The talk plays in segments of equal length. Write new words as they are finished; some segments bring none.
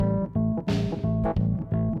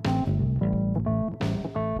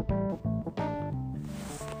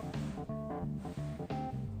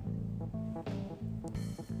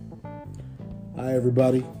Hi,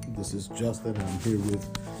 everybody. This is Justin, and I'm here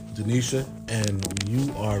with Denisha, and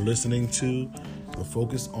you are listening to the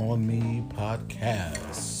Focus on Me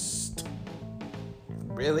podcast.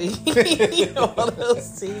 Really? All those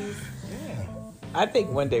scenes? Yeah. I think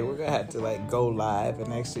one day we're going to have to, go live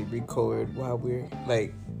and actually record while we're,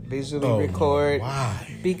 visually record. No,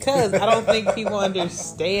 why? Because I don't think people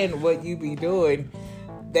understand what you be doing.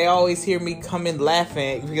 They always hear me come in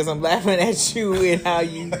laughing because I'm laughing at you and how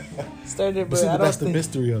you started. But I don't that's think, the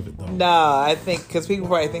mystery of it, though. No, I think because people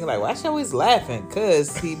probably think why she always laughing?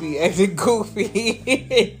 Because he be acting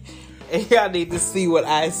goofy. And y'all need to see what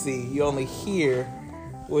I see. You only hear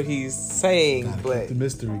what he's saying. Gotta but keep the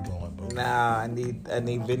mystery going, bro. Nah, I need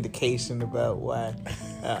vindication about why.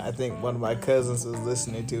 I think one of my cousins was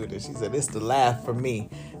listening to it and she said, it's the laugh for me.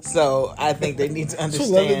 So I think they need to understand.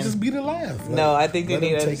 So let it just be the laugh. No, I think they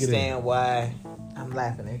need to understand why I'm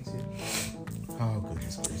laughing at you. Oh,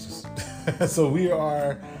 goodness gracious. So we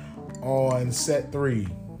are on set 3,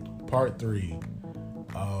 part 3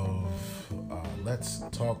 of Let's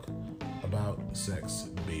Talk About Sex,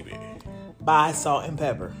 Baby. By Salt and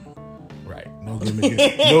Pepper. Right. No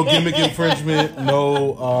gimmick infringement.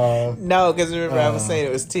 No, because remember I was saying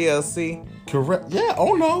it was TLC. Correct. Yeah.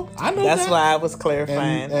 Oh, no. I know That's that. why I was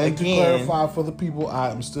clarifying. And to again. clarify for the people,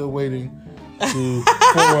 I am still waiting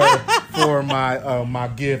for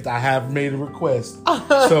my gift. I have made a request.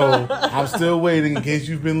 So I'm still waiting in case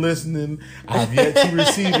you've been listening. I've yet to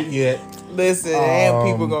receive it yet. Listen, and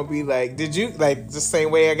people gonna be like, "Did you the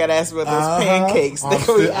same way I got asked about those pancakes?"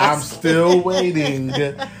 I'm still waiting.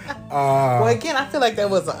 Well, again, I feel like that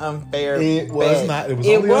was an unfair. It was not. It was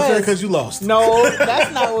only unfair because you lost. No,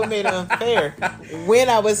 that's not what made it unfair. When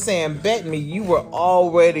I was saying bet me, you were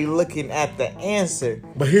already looking at the answer.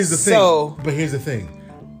 But here's the thing.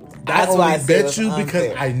 That's why I bet you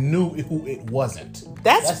because I knew who it wasn't.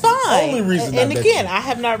 That's fine. The only reason. And again, I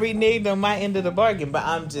have not reneged on my end of the bargain, but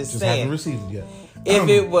I'm just saying. Haven't received it yet. If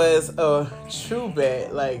it was a true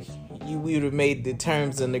bet, we would have made the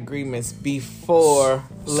terms and agreements before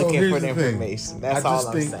looking for the information. That's all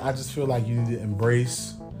I'm saying. I just feel like you need to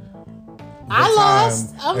embrace. I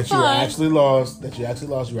lost. I'm that fine. You actually lost.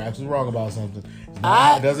 You were actually wrong about something.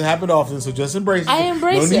 It doesn't happen often, so just embrace it. I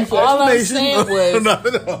embrace no need it. for All I'm explanation. saying was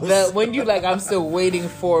that when you I'm still waiting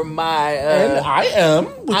for my. And I am,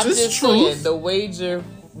 which I'm is just truth. saying the wager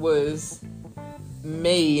was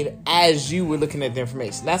made as you were looking at the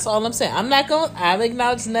information. That's all I'm saying. I'm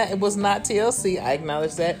acknowledging that it was not TLC. I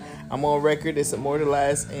acknowledge that. I'm on record. It's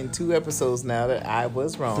immortalized in 2 episodes now that I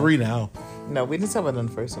was wrong. 3 now. No, we didn't talk about it on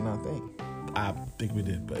the first one, I think we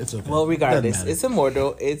did, but it's okay. Well, regardless, it's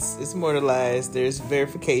immortal. It's immortalized. There's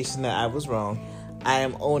verification that I was wrong. I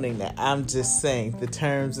am owning that. I'm just saying the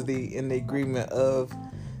terms of the agreement of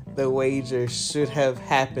the wager should have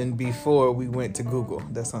happened before we went to Google.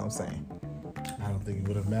 That's all I'm saying. I don't think it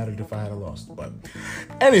would have mattered if I had lost, but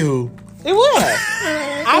anywho, it would.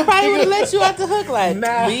 I probably would have let you off the hook.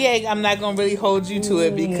 I'm not gonna really hold you to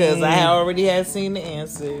it because I already had seen the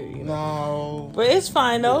answer. No, but it's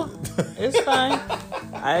fine though. It's fine.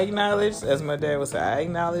 I acknowledge, as my dad would say, I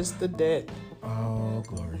acknowledge the debt. Oh,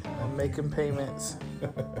 glory! I'm making payments.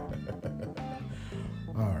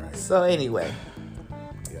 All right. So anyway,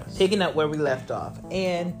 yes. Picking up where we left off,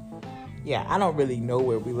 and yeah, I don't really know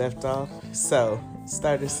where we left off. So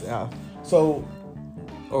start us off. So,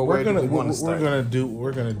 or we're gonna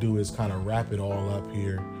do is kind of wrap it all up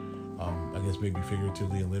here. I guess maybe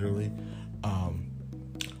figuratively and literally,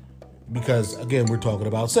 because again we're talking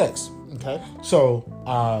about sex. Okay. So,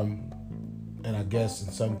 and I guess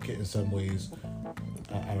in some ways,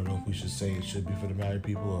 I don't know if we should say it should be for the married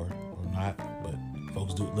people or not, but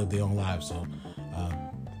folks do live their own lives. So,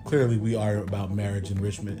 clearly we are about marriage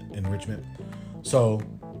enrichment. So,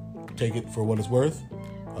 take it for what it's worth.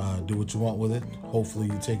 Do what you want with it. Hopefully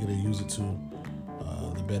you take it and use it to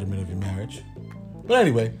the betterment of your marriage. But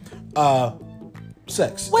anyway,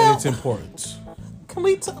 sex and its importance. Can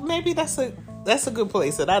we maybe that's a good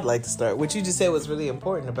place that I'd like to start. What you just said was really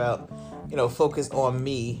important about, focus on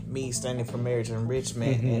me standing for marriage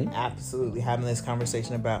enrichment, and absolutely having this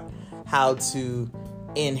conversation about how to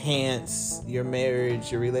enhance your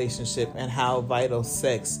marriage, your relationship, and how vital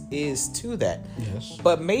sex is to that. Yes.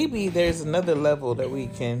 But maybe there's another level that we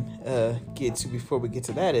can get to before we get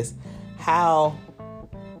to that is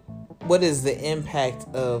what is the impact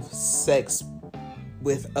of sex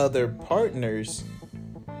with other partners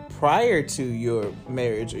prior to your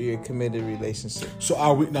marriage or your committed relationship? So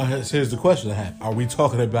are we, now here's the question I have. Are we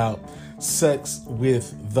talking about sex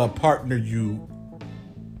with the partner you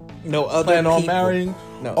other plan people. On marrying?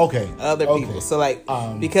 No. Okay. Other people. So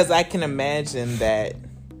because I can imagine that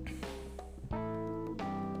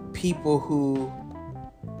people who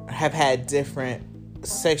have had different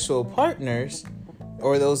sexual partners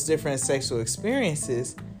or those different sexual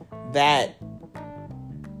experiences, that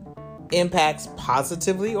impacts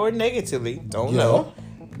positively or negatively, don't know,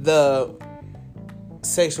 the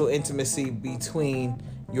sexual intimacy between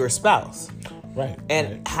your spouse. Right.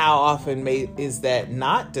 And how often is that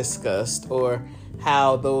not discussed, or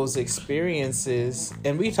how those experiences,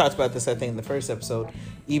 and we talked about this, I think, in the first episode,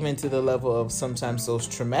 even to the level of sometimes those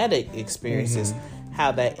traumatic experiences,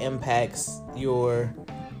 how that impacts your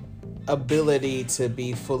ability to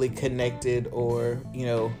be fully connected or,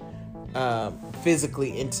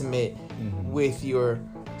 physically intimate with your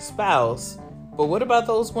spouse. But what about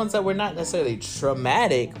those ones that were not necessarily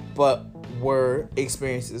traumatic, but were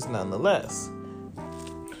experiences nonetheless?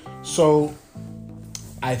 So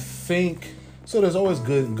I think, there's always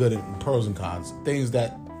good and pros and cons. Things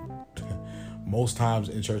that most times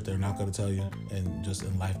in church they're not going to tell you, and just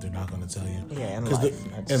in life they're not going to tell you. Yeah, in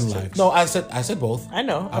life. In life. No, I said both. I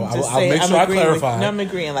know. I'll make sure I clarify. I'm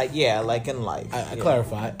agreeing. Like in life. I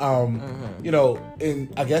clarify.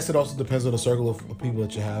 And I guess it also depends on the circle of people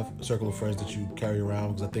that you have, circle of friends that you carry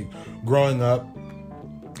around. Because I think growing up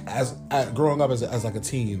as like a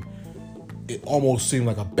teen, it almost seemed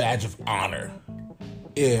like a badge of honor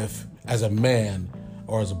if, as a man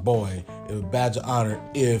or as a boy, it was a badge of honor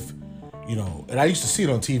if, and I used to see it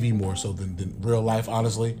on TV more so than real life,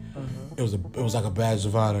 honestly. It was like a badge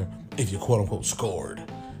of honor if you quote unquote scored.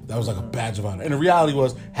 That was like a badge of honor. And the reality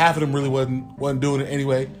was half of them really wasn't doing it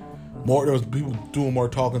anyway. There was people doing more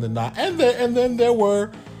talking than not. And then there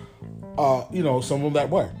were some of them that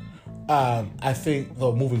were. I think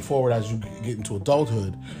though, moving forward as you get into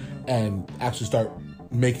adulthood and actually start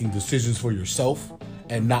making decisions for yourself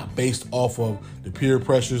and not based off of the peer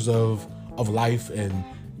pressures of life and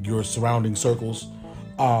your surrounding circles,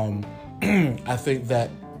 I think that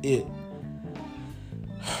it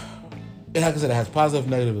like I said, it has positive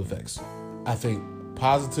and negative effects. I think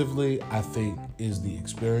positively, is the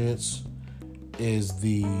experience, is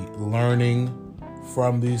the learning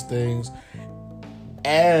from these things.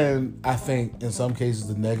 And I think in some cases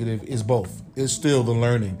the negative is both. It's still the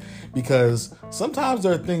learning, because sometimes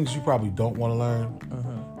there are things you probably don't want to learn.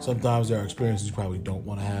 Sometimes there are experiences you probably don't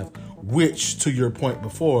want to have, which, to your point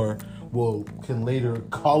before, can later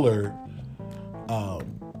color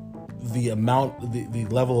the amount, the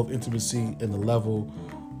level of intimacy and the level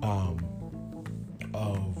of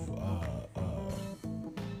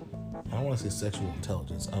I don't want to say sexual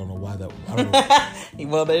intelligence. I don't know why that. I don't know.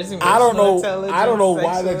 Well, there's I don't know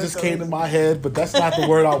why that just came to my head, but that's not the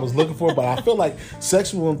word I was looking for. But I feel like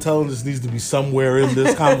sexual intelligence needs to be somewhere in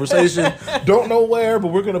this conversation. Don't know where, but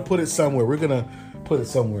we're gonna put it somewhere. We're gonna put it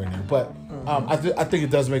somewhere in there. But I think it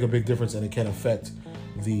does make a big difference, and it can affect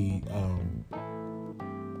the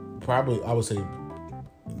probably, I would say,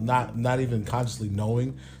 not even consciously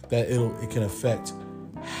knowing that it can affect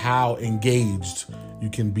how engaged you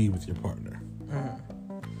can be with your partner.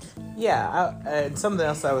 Yeah, and something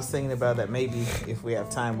else I was thinking about that maybe if we have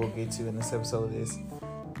time we'll get to in this episode is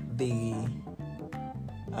the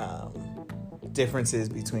differences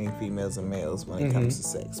between females and males when it comes to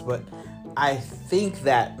sex. But I think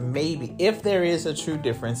that maybe if there is a true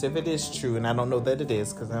difference, if it is true, and I don't know that it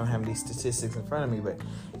is because I don't have any statistics in front of me, but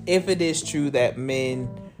if it is true that men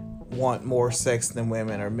want more sex than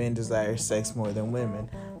women, or men desire sex more than women,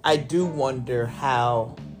 I do wonder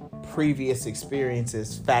how previous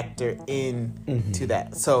experiences factor into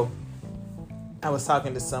that. So I was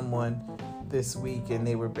talking to someone this week and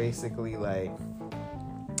they were basically like,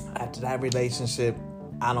 after that relationship,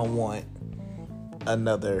 I don't want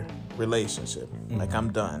another relationship. Like,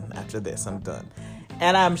 I'm done. After this, I'm done.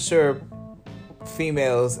 And I'm sure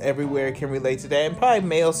females everywhere can relate to that, and probably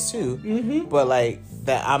males too. But like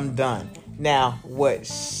that, I'm done. Now, what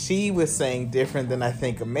she was saying, different than I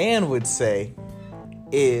think a man would say,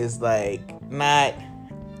 is like, not,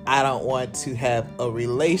 I don't want to have a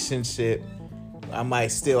relationship. I might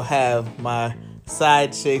still have my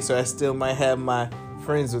side chicks, or I still might have my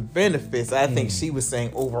friends with benefits. I think she was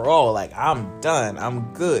saying overall, like, I'm done.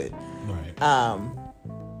 I'm good. Right.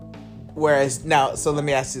 Whereas now, so let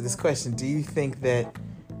me ask you this question. Do you think that,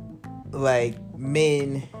 like,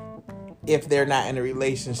 men, if they're not in a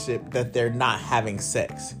relationship, that they're not having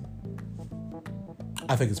sex?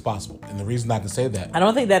 I think it's possible. And the reason I can say that, I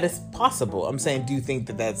don't think that is possible. I'm saying, do you think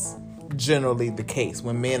that that's generally the case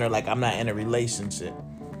when men are like, I'm not in a relationship?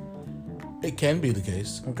 It can be the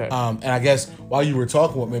case. Okay. And I guess while you were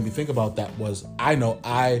talking, what made me think about that was, I know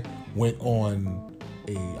I went on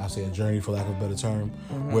a journey, for lack of a better term,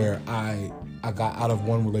 where I got out of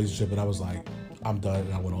one relationship and I was like, I'm done,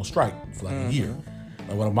 and I went on strike for like a year.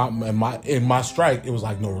 And when in my strike, it was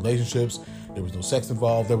like no relationships, there was no sex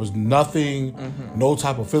involved, there was nothing, no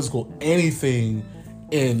type of physical anything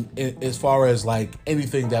in as far as like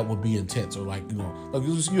anything that would be intense or like like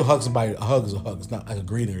you hug somebody, a hug is a hug, it's not like a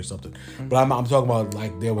greeting or something. But I'm talking about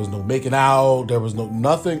like there was no making out, there was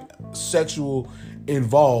nothing sexual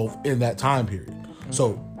involved in that time period.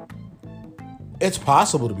 So it's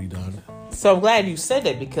possible to be done. So I'm glad you said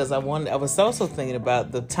that, because I was also thinking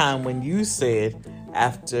about the time when you said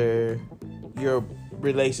after your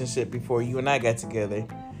relationship before you and I got together,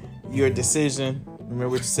 your decision. Remember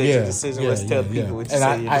what you said? Your decision was tell people what you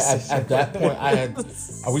said. At that point, I had.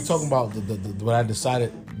 Are we talking about the when I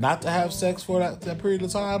decided not to have sex for that period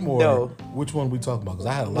of time, or no? Which one are we talking about? Because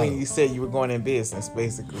I had a lot. When you said you were going in business,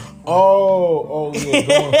 basically. Oh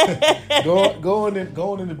yeah, going in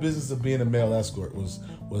the business of being a male escort was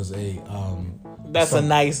a. That's a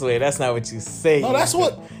nice way. That's not what you said. No, that's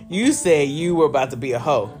what you said. You were about to be a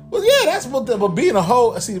hoe. Well, yeah, that's what. But being a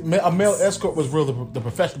hoe, see, a male escort was real the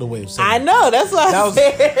professional way of saying it. I know. That's what I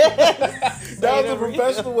said. That was the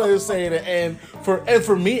professional way of saying it, and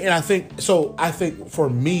for me, and I think for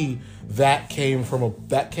me that came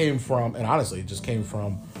from, and honestly, it just came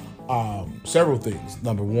from several things.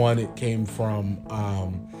 Number one, it came from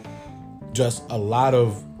just a lot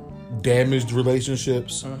of damaged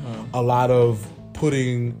relationships, a lot of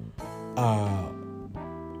putting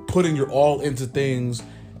your all into things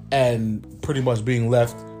and pretty much being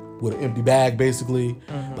left with an empty bag, basically,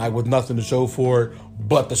 like with nothing to show for it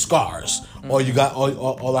but the scars.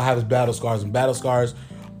 All I have is battle scars, and battle scars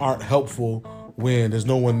aren't helpful when there's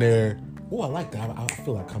no one there. Oh, I like that. I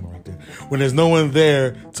feel like coming right there. When there's no one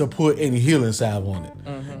there to put any healing salve on it.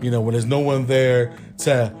 When there's no one there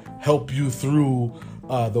to help you through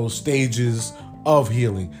those stages of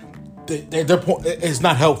healing. It's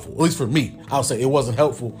not helpful. At least for me. I'll say it wasn't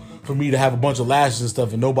helpful for me to have a bunch of lashes and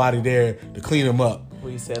stuff and nobody there to clean them up.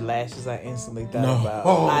 When you said lashes, I instantly thought about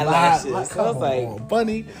eyelashes. I was like,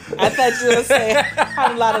 funny. I thought you were saying I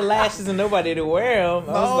had a lot of lashes and nobody to wear them.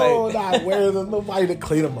 I was like, not wear them. Nobody to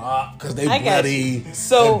clean them up because they bloody.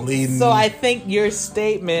 So, and bleeding. So I think your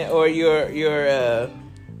statement or your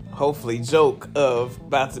hopefully joke of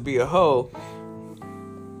about to be a hoe,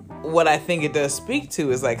 what I think it does speak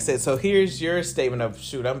to is, like I said, so here's your statement of,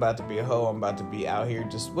 shoot, I'm about to be a hoe. I'm about to be out here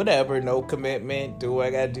just whatever, no commitment, do what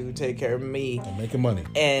I got to do, take care of me. I'm making money.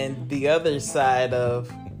 And the other side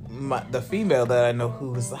of the female that I know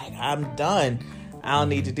who was like, I'm done. I don't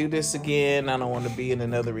need to do this again. I don't want to be in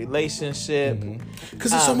another relationship.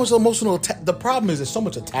 Because there's so much emotional the problem is there's so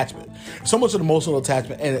much attachment. So much of emotional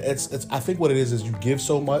attachment. And it's I think what it is you give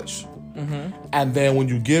so much. And then when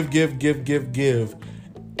you give,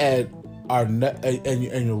 and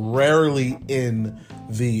you're rarely in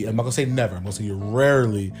the, I'm not gonna say never, I'm gonna say you're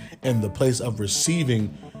rarely in the place of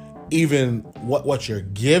receiving even what you're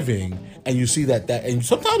giving, and you see that and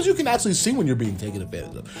sometimes you can actually see when you're being taken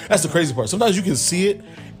advantage of. That's the crazy part. Sometimes you can see it,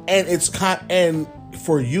 and it's and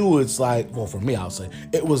for you it's like, well, for me I'll say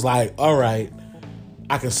it was like, all right,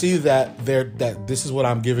 I can see that this is what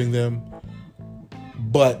I'm giving them,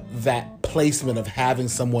 but that placement of having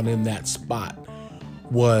someone in that spot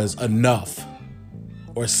was enough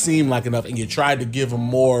or seemed like enough, and you tried to give them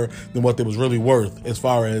more than what they was really worth as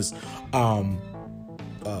far as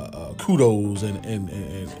kudos and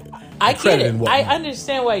I credit get it. and whatnot. I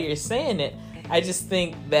understand why you're saying it. I just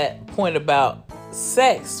think that point about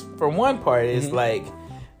sex, for one part, is like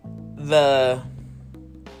the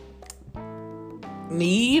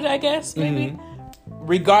need, I guess, maybe.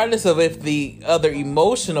 Regardless of if the other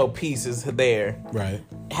emotional piece is there. Right.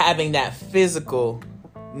 Having that physical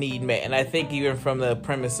need met. And I think even from the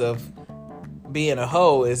premise of being a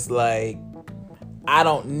hoe is like, I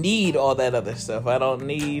don't need all that other stuff. I don't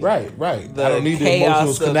need right. the I don't need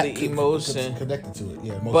chaos the of the emotion connected to it.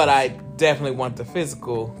 Yeah, but I definitely want the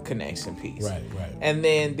physical connection piece. Right. And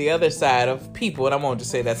then the other side of people, and I won't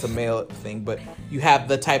just say that's a male thing, but you have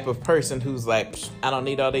the type of person who's like, I don't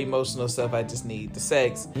need all the emotional stuff. I just need the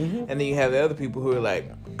sex. And then you have the other people who are like,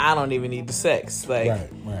 I don't even need the sex. Like,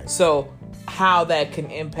 right. So how that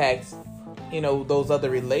can impact, those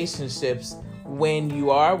other relationships when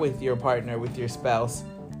you are with your partner, with your spouse,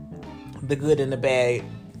 the good and the bad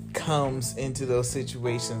comes into those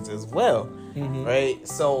situations as well, right?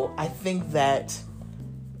 So I think that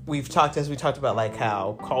we talked about like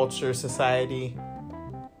how culture, society,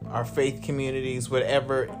 our faith communities,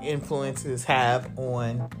 whatever influences have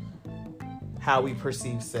on how we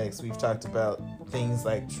perceive sex. We've talked about things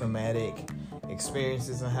like traumatic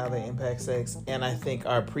experiences and how they impact sex. And I think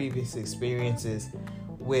our previous experiences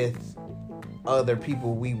with other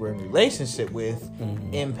people we were in relationship with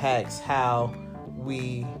impacts how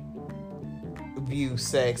we view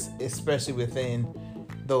sex, especially within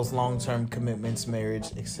those long-term commitments,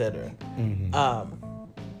 marriage, etc.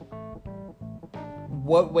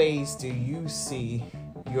 What ways do you see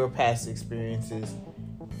your past experiences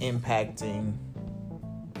impacting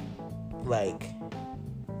like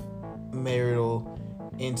marital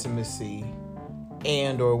intimacy,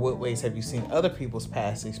 and or what ways have you seen other people's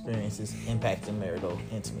past experiences impacting marital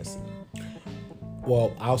intimacy?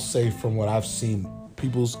 Well, I'll say from what I've seen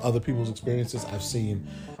other people's experiences, I've seen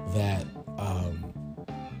that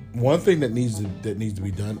one thing that needs to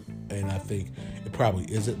be done, and I think it probably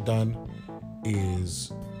isn't done,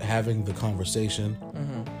 is having the conversation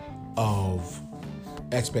of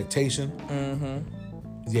expectation,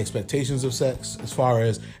 the expectations of sex. As far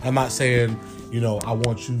as, I'm not saying, I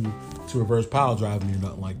want you to reverse pile drive me or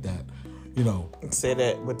nothing like that. Say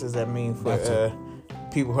that. What does that mean for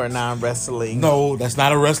people who are non-wrestling? No, that's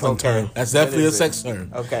not a wrestling term. That's definitely a sex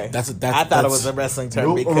term. Okay, I thought it was a wrestling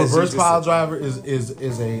term because a reverse pile driver is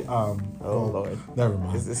a Lord, never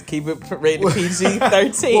mind. Just keep it rated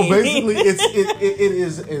PG-13. Well, basically, it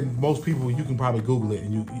is, and most people, you can probably Google it,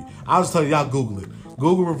 and I'll just tell you, y'all Google it.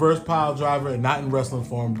 Google reverse pile driver, and not in wrestling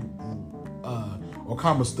form, or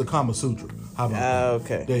the Kama Sutra. How about that?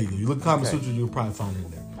 Okay, there you go. You look at Kama Sutra, you'll probably find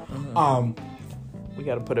it there. We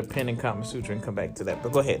got to put a pin in Kama Sutra and come back to that.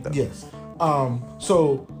 But go ahead, though. Yes.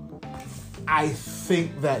 So I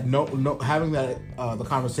think that having that the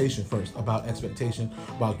conversation first about expectation,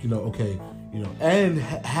 about and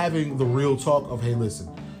having the real talk of, hey, listen,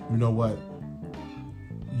 you know what,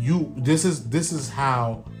 this is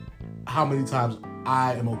how many times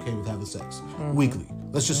I am okay with having sex weekly.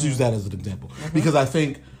 Let's just use that as an example, because I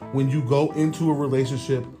think when you go into a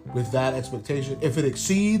relationship with that expectation, if it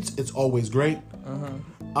exceeds, it's always great.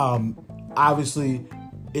 Obviously,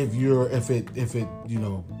 if it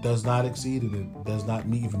does not exceed and it does not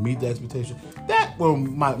meet the expectation, that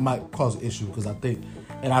might cause an issue, because I think,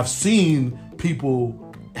 and I've seen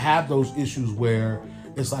people have those issues where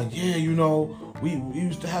it's like, we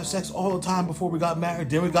used to have sex all the time before we got married.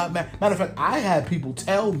 Then we got married. Matter of fact, I had people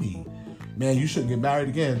tell me, man, you shouldn't get married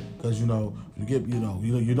again, because you get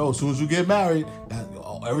as soon as you get married, that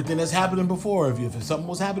everything that's happening before, if something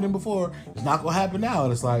was happening before, it's not gonna happen now.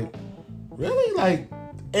 And it's like, really? Like,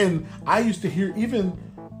 and I used to hear even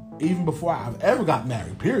before I've ever got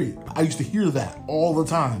married, period, I used to hear that all the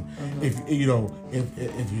time. If you're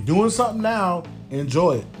doing something now,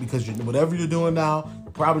 enjoy it, because whatever you're doing now,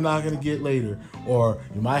 you're probably not gonna get later, or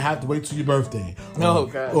you might have to wait till your birthday,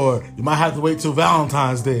 or you might have to wait till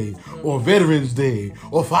Valentine's Day, or Veterans Day,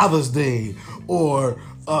 or Father's Day, or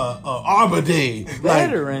Arbor Day,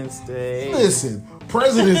 Veterans Day. Listen,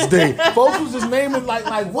 President's Day. Folks was just naming like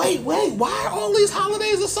wait, why are all these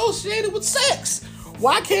holidays associated with sex?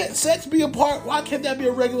 Why can't sex be a part? Why can't that be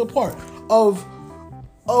a regular part of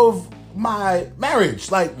my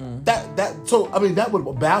marriage? Like that. So I mean, that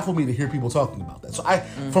would baffle me to hear people talking about that.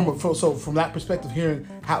 So from that perspective, hearing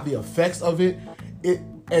how the effects of it,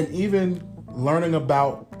 and even learning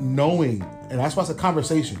about knowing, and that's why it's a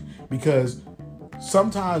conversation, because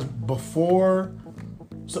sometimes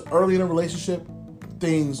early in a relationship,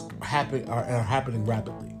 things are happening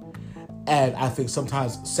rapidly, and I think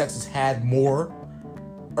sometimes sex is had more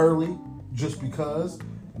early just because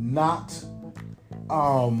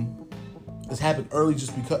it's happened early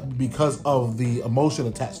just because of the emotion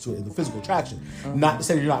attached to it and the physical attraction. Not to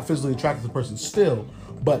say you're not physically attracted to the person still,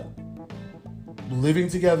 but living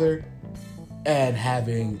together and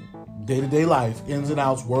having day-to-day life, ins and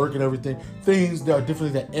outs, work and everything, things that are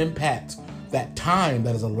different that impact that time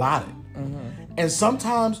that is allotted. And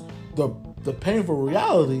sometimes the painful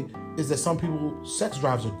reality is that some people's sex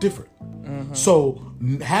drives are different. So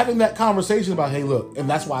having that conversation about, hey, look, and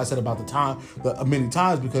that's why I said about the time many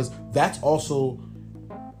times, because that's also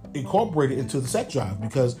incorporated into the sex drive.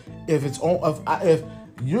 Because if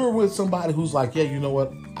you're with somebody who's like, yeah, you know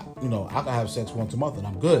what, I can have sex once a month and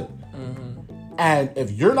I'm good. And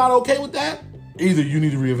if you're not okay with that, either you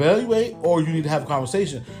need to reevaluate or you need to have a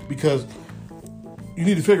conversation, because you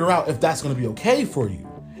need to figure out if that's going to be okay for you.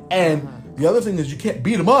 And the other thing is, you can't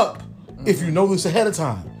beat them up if you know this ahead of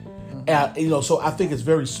time. And, so I think it's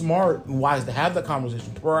very smart and wise to have that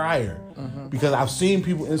conversation prior, because I've seen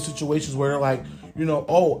people in situations where they're like,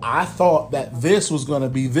 I thought that this was going to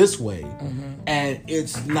be this way, and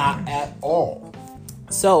it's not at all.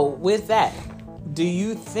 So with that, do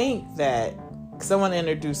you think that, because I want to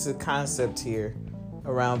introduce a concept here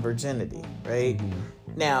around virginity, right?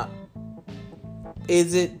 Now,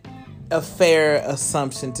 is it a fair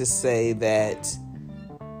assumption to say that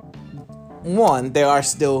one, there are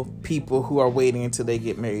still people who are waiting until they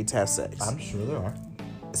get married to have sex. I'm sure there are.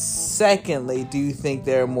 Secondly, do you think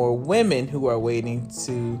there are more women who are waiting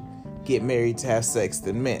to get married to have sex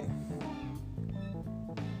than men?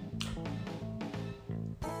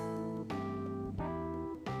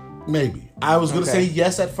 Maybe. I was going to say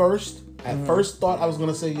yes at first. At first thought I was going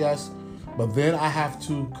to say yes. But then I have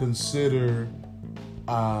to consider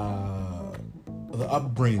the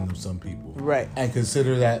upbringing of some people. Right. And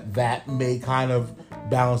consider that may kind of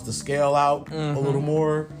balance the scale out a little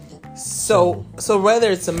more. So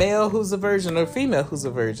whether it's a male who's a virgin or a female who's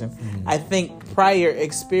a virgin, I think prior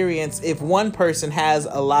experience, if one person has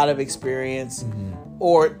a lot of experience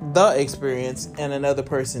or the experience and another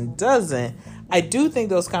person doesn't, I do think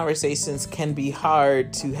those conversations can be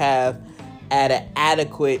hard to have at an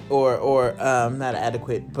adequate or not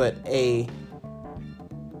adequate, but a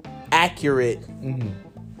accurate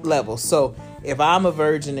level. So if I'm a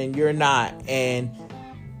virgin and you're not, and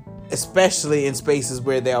especially in spaces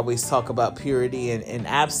where they always talk about purity and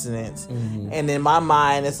abstinence. And in my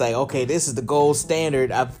mind, it's like, okay, this is the gold standard.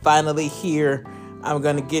 I'm finally here. I'm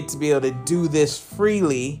going to get to be able to do this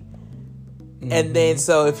freely. And then,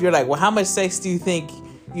 so if you're like, well, how much sex do you think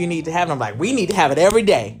you need to have? And I'm like, we need to have it every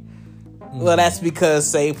day. Well, that's because,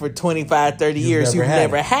 say, for 25, 30 years, you've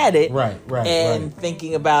never had it. Right. And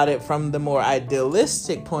thinking about it from the more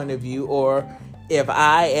idealistic point of view, or if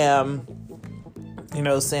I am,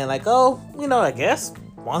 saying like, oh, I guess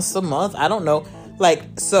once a month, I don't know.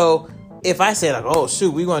 Like, so if I say like, oh,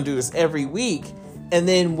 shoot, we're going to do this every week. And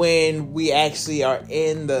then when we actually are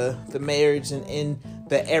in the marriage and in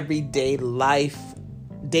the everyday life,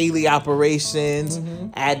 daily operations,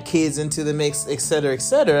 add kids into the mix, et cetera, et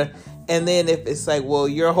cetera. And then if it's like, well,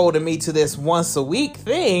 you're holding me to this once a week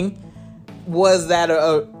thing, was that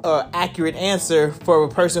a accurate answer for a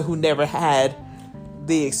person who never had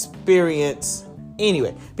the experience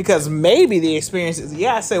anyway? Because maybe the experience is,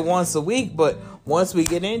 I say once a week, but once we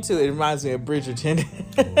get into it, it reminds me of Bridgerton.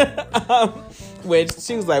 When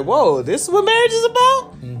she was like, whoa, this is what marriage is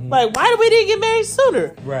about? Like, why we didn't get married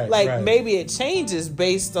sooner? Right. Maybe it changes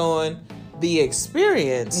based on the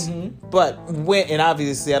experience, but and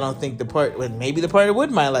obviously I don't think maybe the partner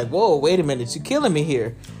wouldn't mind, like, whoa, wait a minute, you're killing me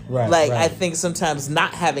here. I think sometimes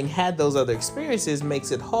not having had those other experiences makes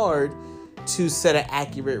it hard to set an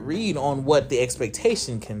accurate read on what the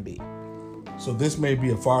expectation can be. So this may be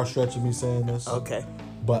a far stretch of me saying this. Okay.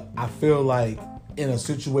 But I feel like in a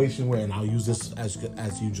situation where, and I'll use this as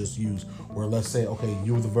you just used, where let's say, okay,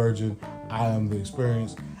 you're the virgin, I am the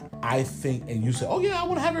experience. I think, and you say, oh yeah, I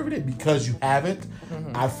want to have it every day because you haven't.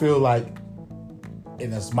 I feel like,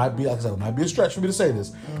 and this might be, like I said, it might be a stretch for me to say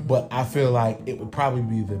this, but I feel like it would probably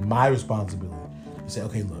be my responsibility to say,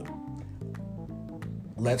 okay, look,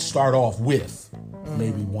 let's start off with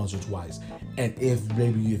maybe once or twice. And if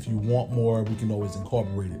you want more, we can always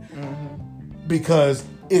incorporate it. Because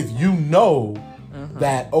if you know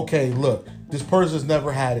that, okay, look, this person's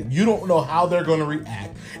never had it, you don't know how they're going to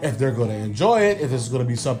react, if they're going to enjoy it, if this is going to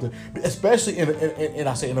be something, especially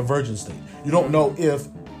in a virgin state. You don't know if,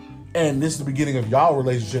 and this is the beginning of y'all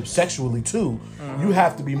relationship sexually too, you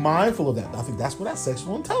have to be mindful of that. I think that's where that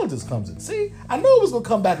sexual intelligence comes in. See, I knew it was going to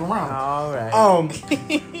come back around. All right.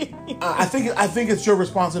 I think it's your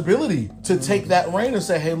responsibility to take that reign and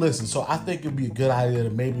say, hey, listen, so I think it'd be a good idea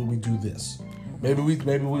that maybe we do this. Maybe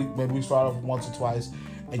we start off once or twice,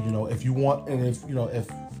 and if you want, and if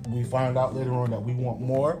we find out later on that we want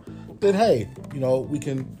more, then hey, we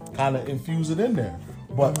can kind of infuse it in there.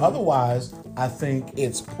 But otherwise, I think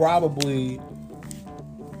it's probably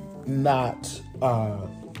not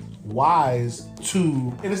wise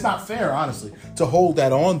to, and it's not fair, honestly, to hold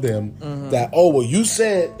that on them. That, oh well, you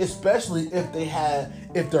said, especially if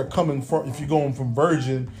you're going from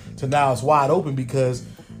virgin to now it's wide open, because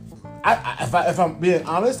if I'm being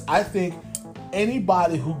honest, I think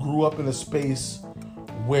anybody who grew up in a space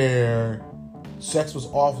where sex was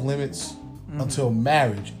off limits until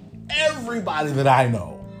marriage, everybody that I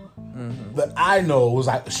know was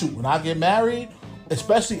like, shoot, when I get married,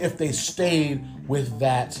 especially if they stayed with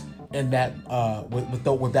that and that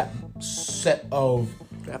with that set of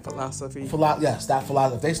that philosophy. Yes, that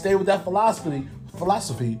philosophy. If they stayed with that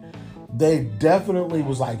philosophy, they definitely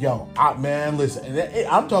was like, yo, man, listen. And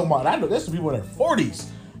I'm talking about, I know there's some people in their 40s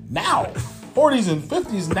now, 40s and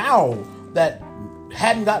 50s now, that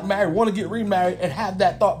hadn't gotten married, want to get remarried, and have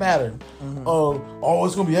that thought pattern of, oh,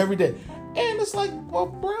 it's going to be every day. And it's like, well,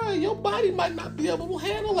 bro, your body might not be able to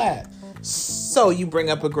handle that. So you bring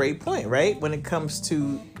up a great point, right? When it comes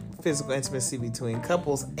to physical intimacy between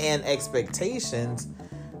couples and expectations,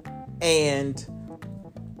 and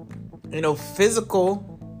physical,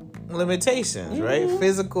 limitations, right?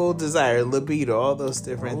 Physical desire, libido, all those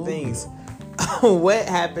different things. What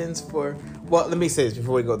happens well, let me say this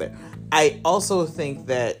before we go there. I also think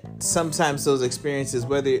that sometimes those experiences,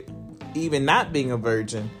 whether even not being a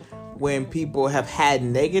virgin, when people have had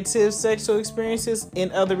negative sexual experiences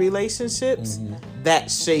in other relationships,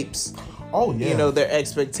 that shapes their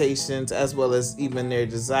expectations as well as even their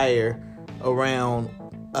desire around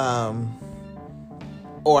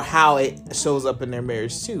or how it shows up in their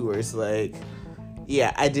marriage too, where it's like,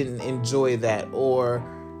 yeah, I didn't enjoy that, or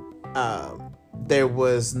there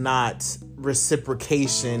was not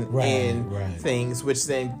reciprocation in things, which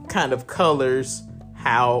then kind of colors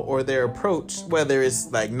how or their approach, whether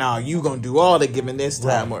it's like, nah, you gonna do all the giving this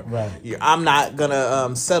time, or I'm not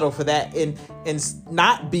gonna settle for that, and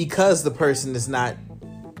not because the person is not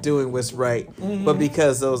doing what's right, but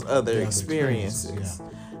because those other experiences.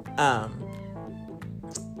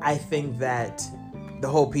 I think that the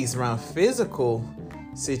whole piece around physical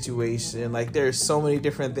situation, like there's so many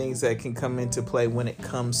different things that can come into play when it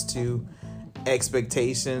comes to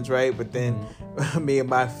expectations, right? But then me and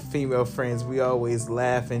my female friends, we always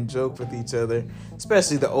laugh and joke with each other,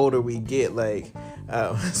 especially the older we get. Like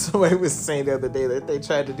somebody was saying the other day that they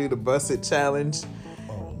tried to do the Busted Challenge,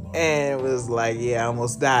 and it was like, yeah, I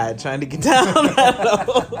almost died trying to get down that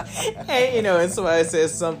low. And and somebody said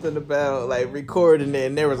something about like recording it,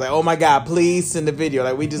 and they was like, oh my God, please send the video.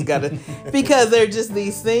 Like, we just gotta, because they're just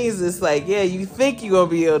these things. It's like, yeah, you think you're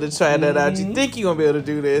gonna be able to try that out, you think you're gonna be able to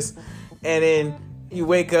do this, and then you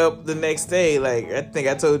wake up the next day, like, I think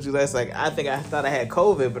I told you last, like, I thought I had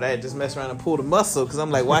COVID, but I had just messed around and pulled a muscle, because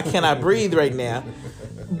I'm like, why can't I breathe right now?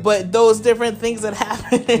 But those different things that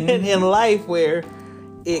happen in life where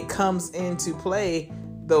it comes into play,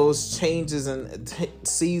 those changes and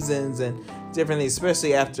seasons and different things,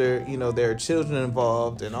 especially after, there are children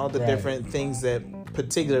involved and all the different things that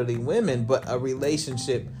particularly women, but a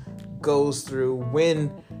relationship goes through when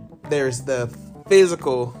there's the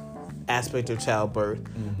physical aspect of childbirth,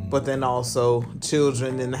 but then also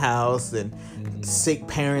children in the house and sick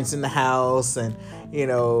parents in the house, and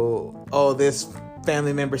this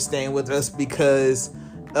family member staying with us because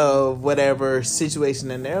of whatever situation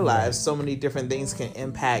in their lives. So many different things can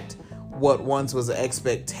impact what once was an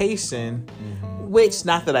expectation, which,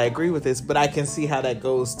 not that I agree with this, but I can see how that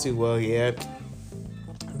goes to,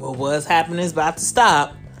 what was happening is about to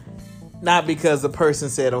stop. Not because the person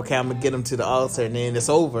said, okay, I'm gonna get them to the altar and then it's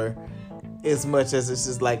over, as much as it's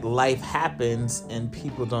just like life happens and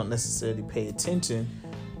people don't necessarily pay attention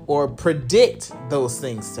or predict those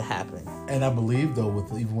things to happen. And I believe, though,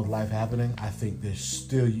 even with life happening, I think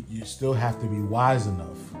you still have to be wise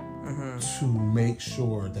enough to make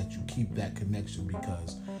sure that you keep that connection,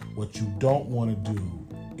 because what you don't want to do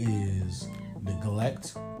is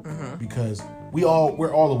neglect, because we're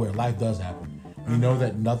all aware life does happen. We know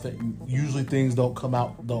that usually things don't come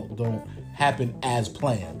out, don't happen as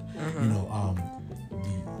planned.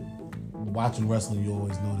 Watching wrestling, you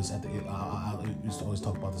always notice I used to always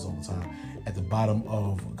talk about this all the time. At the bottom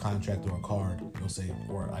of a contract or a card, you'll say,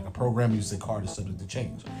 or like a program, you say card is subject to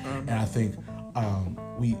change. And I think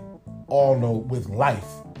we all know with life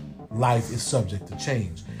is subject to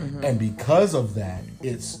change. And because of that,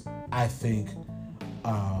 it's, I think,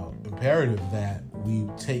 imperative that we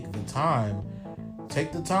take the time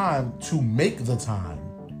to make the time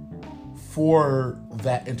for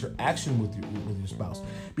that interaction with your spouse.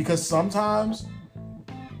 Because sometimes,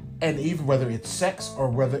 and even whether it's sex or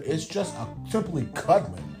whether it's just simply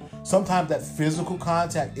cuddling, sometimes that physical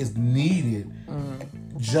contact is needed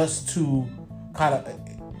just to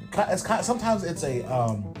sometimes it's a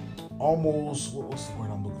almost, what's the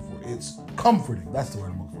word I'm looking for? It's comforting. That's the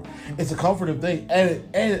word I'm looking for. It's a comforting thing, and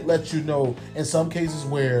it lets you know in some cases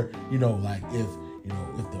where, like if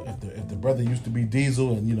the brother used to be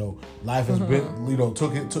Diesel, and life has been,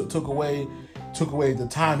 took away the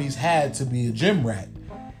time he's had to be a gym rat.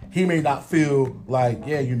 He may not feel like,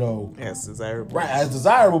 as desirable. Right, as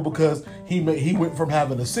desirable, because he went from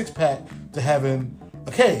having a 6-pack to having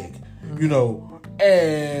a keg,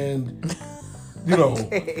 and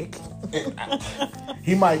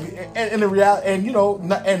he might, and in the reality, and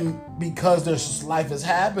because there's life is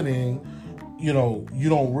happening,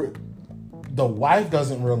 the wife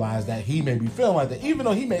doesn't realize that he may be feeling like that, even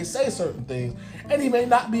though he may say certain things, and he may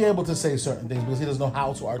not be able to say certain things because he doesn't know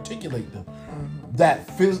how to articulate them.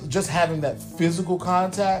 Just having that physical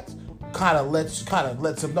contact kind of lets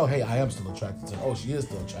him know, hey, I am still attracted to her. Oh, she is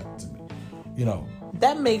still attracted to me.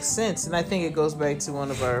 That makes sense, and I think it goes back to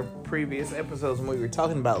one of our previous episodes when we were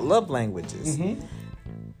talking about love languages.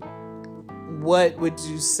 What would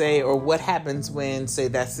you say, or what happens when, say,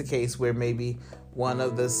 that's the case where maybe one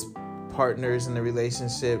of the partners in the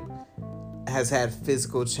relationship has had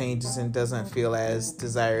physical changes and doesn't feel as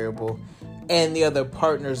desirable, and the other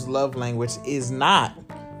partner's love language is not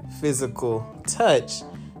physical touch,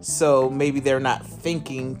 so maybe they're not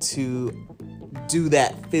thinking to do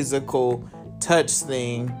that physical touch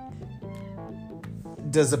thing,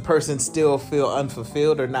 does the person still feel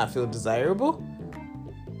unfulfilled or not feel desirable?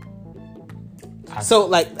 So,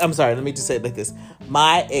 like, I'm sorry, let me just say it like this.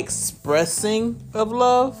 My expressing of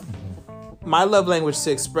love, my love language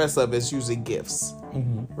to express love is usually gifts,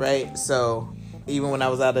 right? So, even when I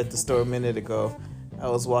was out at the store a minute ago, I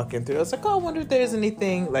was walking through, I was like, oh, I wonder if there's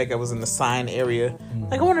anything, like I was in the sign area,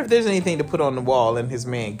 like, I wonder if there's anything to put on the wall in his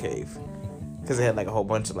man cave. Because they had like a whole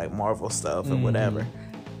bunch of like Marvel stuff and whatever.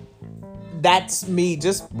 That's me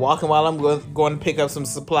just walking while I'm going to pick up some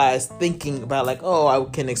supplies, thinking about like, oh, I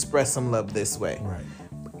can express some love this way. Right.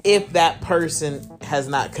 If that person has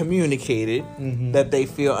not communicated that they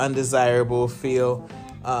feel undesirable,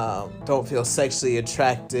 don't feel sexually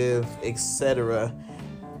attractive, etc.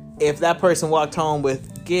 If that person walked home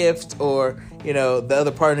with gift, or the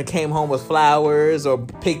other partner came home with flowers or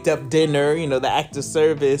picked up dinner, the act of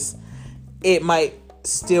service, it might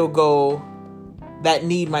still go. That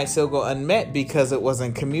need might still go unmet because it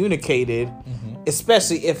wasn't communicated,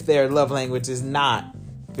 especially if their love language is not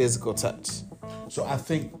physical touch. So I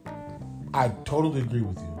think I totally agree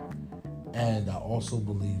with you. And I also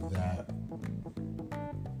believe that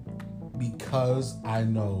because I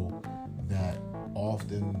know that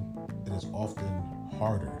it is often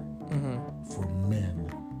harder for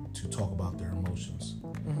men to talk about their emotions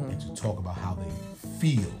and to talk about how they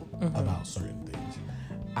feel about certain things.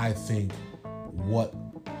 I think what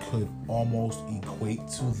could almost equate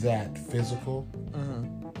to that physical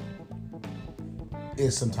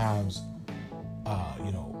is sometimes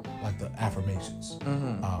like the affirmations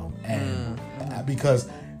because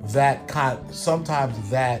sometimes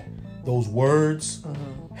those words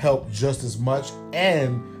help just as much,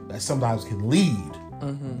 and that sometimes can lead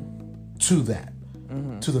to that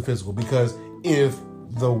to the physical, because if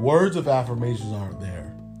the words of affirmations aren't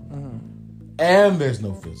there and there's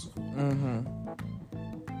no physical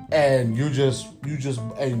and you just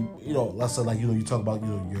let's say, like, you talk about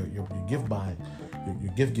your gift buying,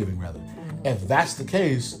 your gift giving rather. If that's the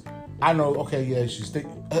case, I know, okay, yeah, she's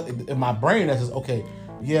thinking in my brain that says, okay,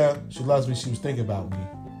 yeah, she loves me, she was thinking about me,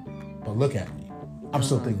 but look at me, I'm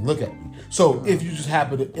still thinking, look at me. So if you just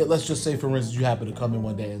happen to, let's just say, for instance, you happen to come in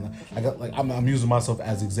one day and I'm using myself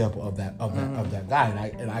as an example of that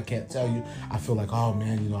guy, and I can't tell you, I feel like, oh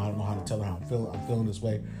man, I don't know how to tell her how I'm feeling this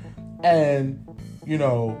way, and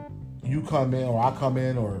you come in, or I come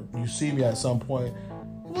in, or you see me at some point,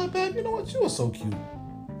 you're like, babe, you know what, you were so cute.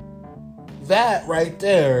 That right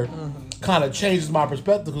there kind of changes my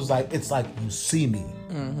perspective, because it's like you see me,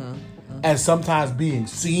 and sometimes being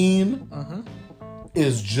seen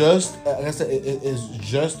is just, like I said, it is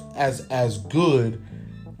just as good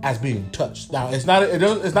as being touched. Now it's not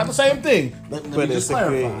the same thing. Let me just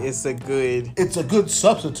clarify. It's a good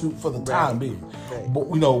substitute for the time being. Right. But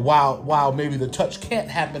while maybe the touch can't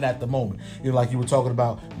happen at the moment, like you were talking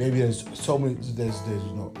about, maybe there's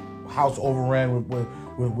house overran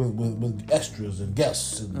with extras and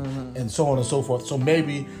guests and so on and so forth. So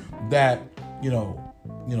maybe that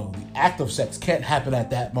the act of sex can't happen at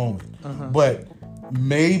that moment, but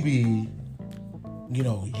maybe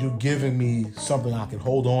you're giving me something I can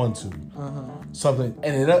hold on to, something,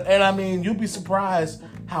 and I mean, you'd be surprised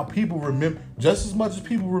how people remember, just as much as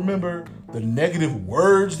people remember the negative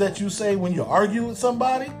words that you say when you argue with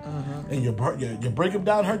somebody, and you break them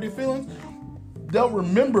down, hurt their feelings. They'll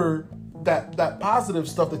remember that positive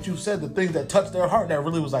stuff that you said, the things that touched their heart, that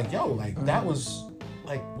really was like, yo, like that was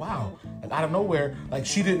like, wow, like out of nowhere, like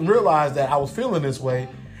she didn't realize that I was feeling this way.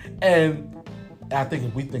 And I think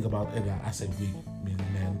if we think about it, I say we,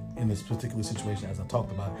 meaning men, in this particular situation, as I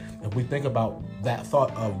talked about it, if we think about that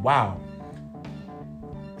thought of, wow,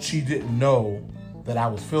 she didn't know that I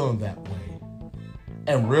was feeling that way,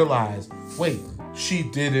 and realize, wait, she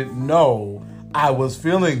didn't know I was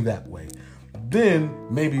feeling that way, then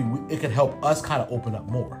maybe it can help us kind of open up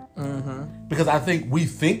more. Because I think we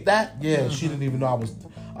think that, she didn't even know I was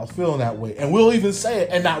feeling that way, and we'll even say it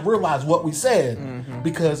and not realize what we said,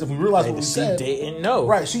 because if we realize what we said, she didn't know.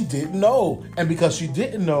 Right, she didn't know, and because she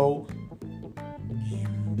didn't know,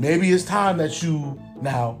 maybe it's time that you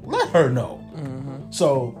now let her know.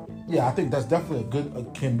 So yeah, I think that's definitely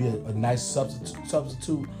can be a nice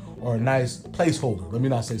substitute or a nice placeholder. Let me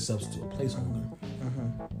not say substitute, a placeholder.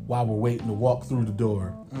 While we're waiting to walk through the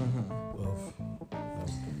door.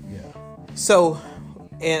 So,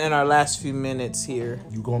 in our last few minutes here,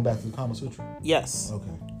 you going back to the Kama Sutra? Yes.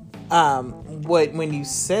 Okay. When you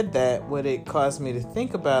said that, what it caused me to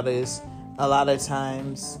think about is a lot of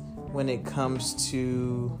times when it comes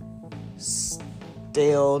to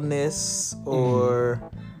staleness or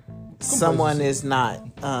someone is not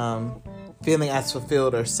feeling as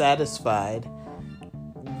fulfilled or satisfied,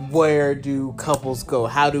 where do couples go?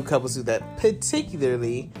 How do couples do that?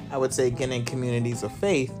 Particularly, I would say, again, in communities of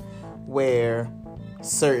faith where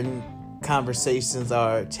certain conversations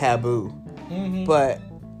are taboo. But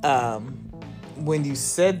when you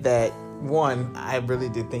said that, one, I really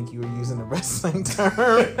did think you were using a wrestling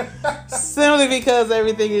term simply because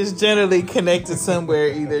everything is generally connected somewhere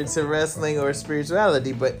either to wrestling or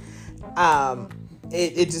spirituality. But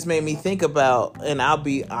it just made me think about, and I'll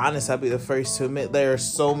be honest, I'll be the first to admit, there are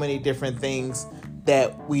so many different things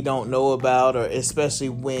that we don't know about, or especially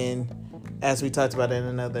when, as we talked about in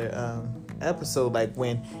another episode, like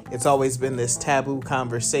when it's always been this taboo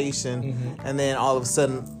conversation, and then all of a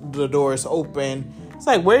sudden the doors open. It's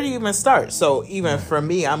like, where do you even start? So even for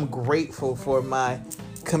me, I'm grateful for my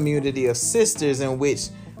community of sisters in which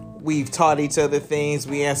we've taught each other things,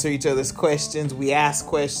 we answer each other's questions, we ask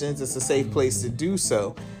questions. It's a safe place to do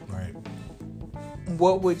so. Right.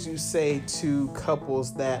 What would you say to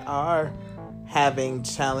couples that are having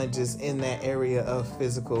challenges in that area of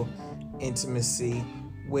physical intimacy?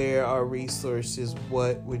 Where are resources?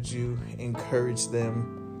 What would you encourage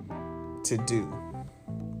them to do?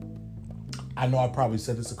 I know I probably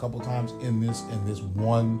said this a couple times in this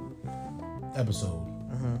one episode.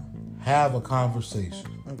 Have a conversation.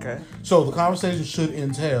 Okay. So the conversation should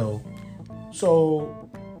entail, so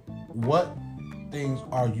what things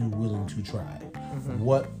are you willing to try?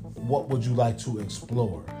 What would you like to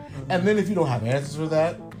explore? And then if you don't have answers for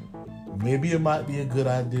that, maybe it might be a good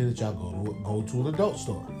idea that y'all go to an adult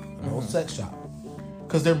store, an adult sex shop.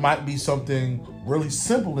 Because there might be something really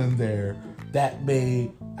simple in there that may,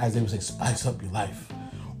 as they would say, spice up your life.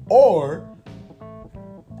 Or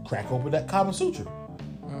crack open that Kama Sutra.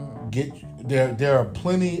 There are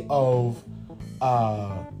plenty of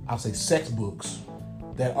I'll say sex books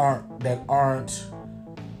that are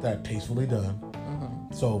tastefully done.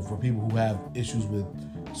 So for people who have issues with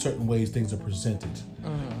certain ways things are presented,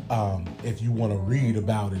 if you want to read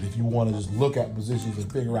about it, if you want to just look at positions and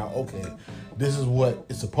figure out, okay, this is what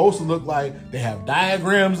it's supposed to look like. They have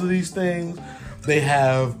diagrams of these things. They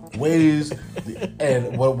have ways,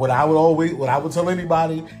 and what I would tell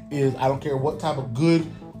anybody is, I don't care what type of good,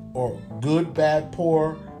 bad,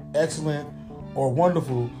 poor, excellent, or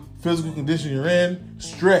wonderful physical condition you're in,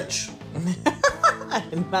 stretch. I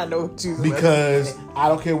did not know what you because I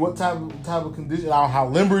don't care what type of condition, how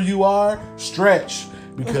limber you are, stretch.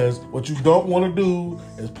 Because what you don't want to do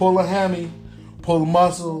is pull a hammy, pull a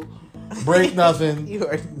muscle, break nothing. You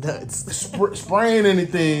are nuts. Sprain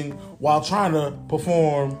anything while trying to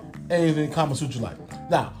perform anything Kama Sutra like.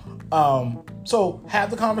 Now, so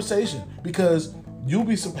have the conversation, because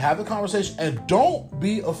have the conversation, and don't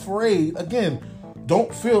be afraid. Again,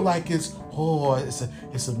 don't feel like it's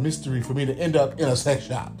a mystery for me to end up in a sex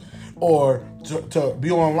shop or to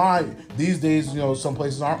be online. These days, some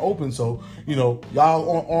places aren't open, so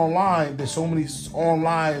y'all online. There's so many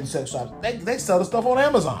online sex shops. They sell the stuff on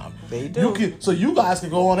Amazon. They do. So you guys can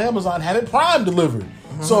go on Amazon, have it Prime delivered.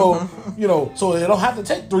 So so it don't have to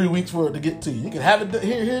take 3 weeks for it to get to you. You can have it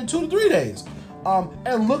here in 2 to 3 days.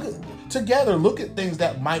 And look at things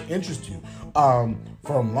that might interest you.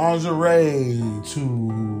 From lingerie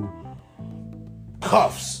to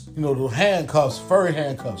cuffs, the handcuffs, furry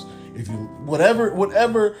handcuffs. If you whatever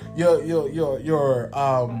your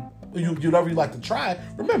whatever you like to try,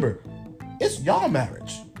 remember, it's y'all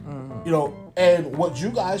marriage. And what you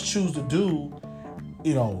guys choose to do,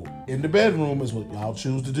 in the bedroom is what y'all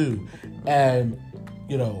choose to do. And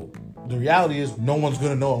the reality is, no one's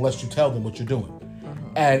gonna know unless you tell them what you're doing.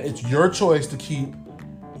 And it's your choice to keep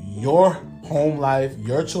your home life,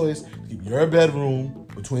 your choice to keep your bedroom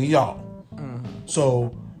between y'all.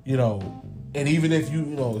 So, and even if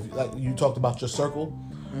if, like you talked about your circle,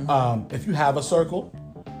 if you have a circle,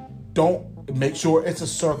 make sure it's a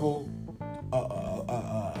circle,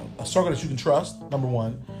 a circle that you can trust, number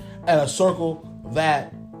one, and a circle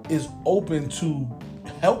that is open to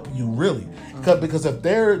help you, really. Because if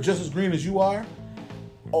they're just as green as you are,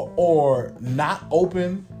 or not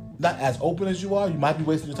as open as you are, you might be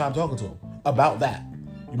wasting your time talking to them about that.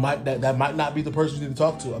 That might not be the person you need to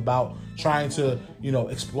talk to about trying to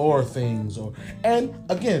explore things. And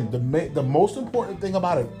again, the most important thing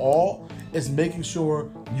about it all is making sure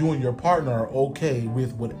you and your partner are okay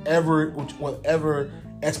with whatever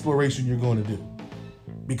exploration you're going to do,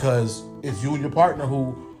 because it's you and your partner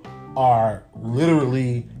who are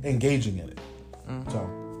literally engaging in it. So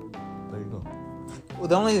Well,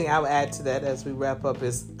 the only thing I would add to that as we wrap up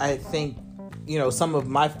is I think, some of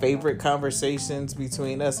my favorite conversations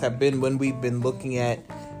between us have been when we've been looking at,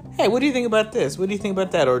 hey, what do you think about this? What do you think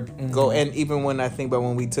about that? Or go, and even when I think about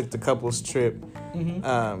when we took the couples trip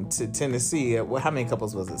to Tennessee, how many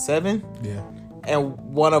couples was it? 7? Yeah. And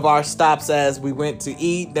one of our stops as we went to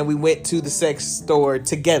eat, then we went to the sex store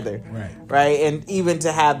together. Right. And even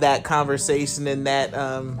to have that conversation and that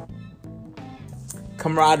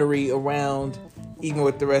camaraderie around, even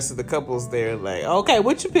with the rest of the couples there, like, okay,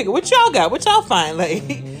 what you picking? What y'all got? What y'all find?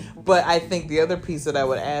 Like, but I think the other piece that I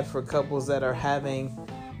would add for couples that are having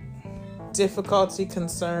difficulty,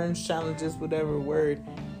 concerns, challenges, whatever word,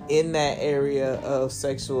 in that area of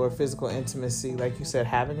sexual or physical intimacy, like you said,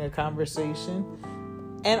 having a conversation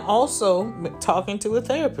and also talking to a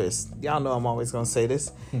therapist. Y'all know I'm always going to say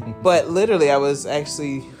this, but literally I was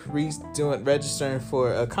actually registering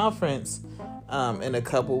for a conference in a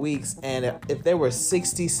couple weeks, and if there were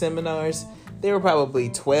 60 seminars, there were probably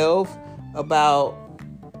 12 about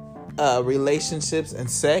relationships and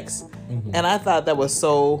sex. And I thought that was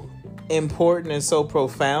so important and so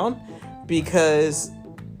profound, because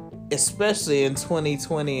especially in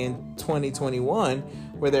 2020 and 2021,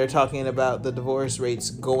 where they're talking about the divorce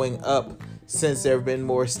rates going up since there have been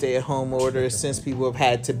more stay-at-home orders, since people have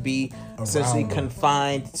had to be essentially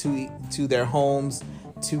confined to their homes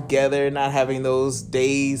together, not having those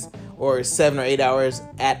days or 7 or 8 hours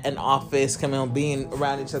at an office, coming home, being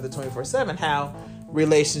around each other 24/7, how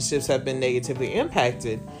relationships have been negatively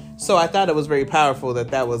impacted. So I thought it was very powerful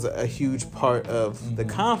that was a huge part of the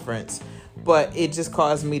conference. But it just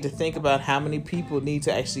caused me to think about how many people need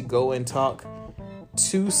to actually go and talk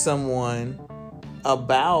to someone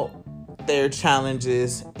about their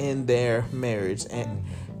challenges in their marriage, and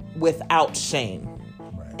without shame.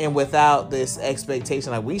 And without this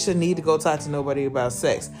expectation, like, we should need to go talk to nobody about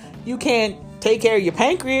sex. You can't take care of your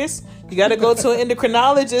pancreas. You got to go to an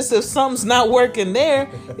endocrinologist if something's not working there.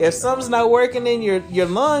 If something's not working in your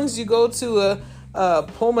lungs, you go to a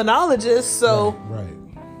pulmonologist. So,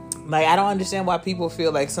 like, I don't understand why people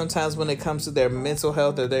feel like sometimes when it comes to their mental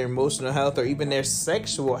health or their emotional health or even their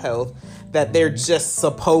sexual health, that they're just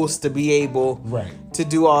supposed to be able to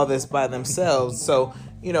do all this by themselves. So,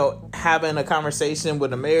 having a conversation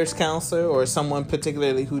with a marriage counselor or someone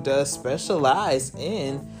particularly who does specialize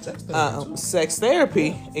in sex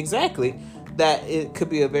therapy, exactly, that it could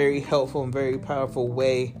be a very helpful and very powerful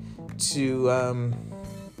way to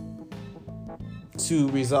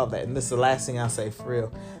resolve that. And this is the last thing I'll say for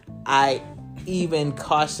real. I even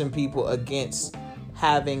caution people against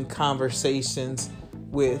having conversations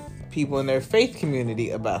with people in their faith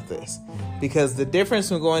community about this, because the difference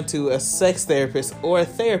from going to a sex therapist or a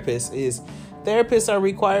therapist is therapists are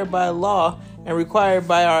required by law and required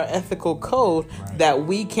by our ethical code that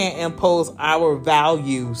we can't impose our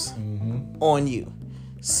values on you.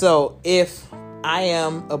 So if I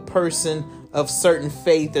am a person of certain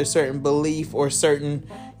faith or certain belief or certain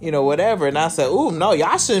whatever, and I say, "Ooh, no,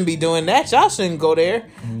 y'all shouldn't be doing that. Y'all shouldn't go there."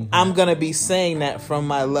 I'm gonna be saying that from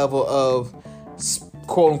my level of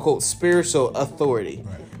quote unquote spiritual authority.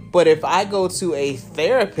 But if I go to a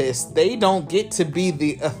therapist, they don't get to be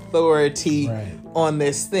the authority on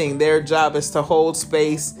this thing. Their job is to hold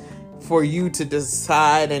space for you to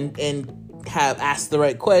decide and have asked the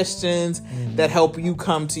right questions that help you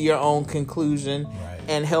come to your own conclusion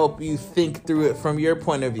and help you think through it from your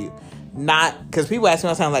point of view. Not because people ask me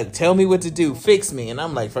all the time, like, tell me what to do, fix me. And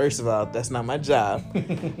I'm like, first of all, that's not my job.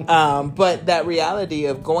 But that reality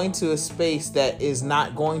of going to a space that is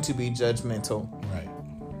not going to be judgmental,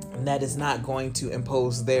 and that is not going to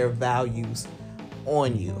impose their values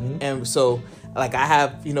on you. And so, like, I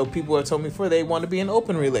have, people have told me before they want to be in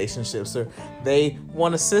open relationships or they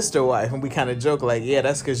want a sister wife. And we kind of joke like, yeah,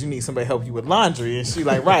 that's because you need somebody to help you with laundry. And she's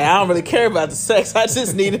like, right, I don't really care about the sex. I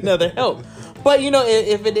just need another help. But,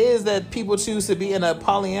 if it is that people choose to be in a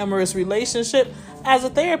polyamorous relationship, as a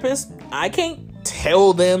therapist, I can't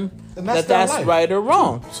tell them that's right or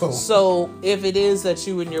wrong. So if it is that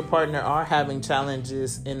you and your partner are having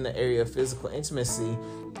challenges in the area of physical intimacy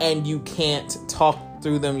and you can't talk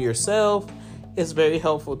through them yourself, it's very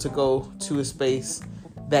helpful to go to a space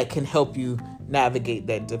that can help you navigate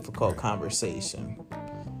that difficult conversation.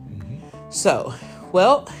 So,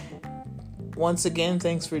 well, once again,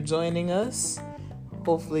 thanks for joining us.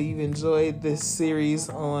 Hopefully you've enjoyed this series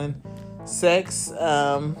on sex.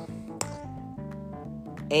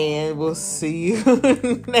 And we'll see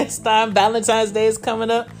you next time. Valentine's Day is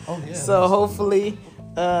coming up. So hopefully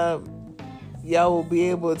y'all will be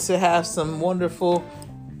able to have some wonderful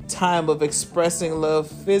time of expressing love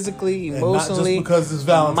physically, emotionally, and not just because it's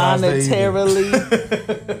Valentine's monetarily.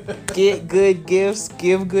 Day Get good gifts,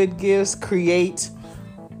 give good gifts, create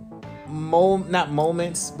not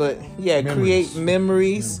moments, but create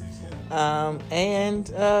memories. And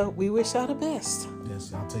we wish y'all the best.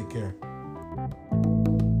 Yes, y'all take care.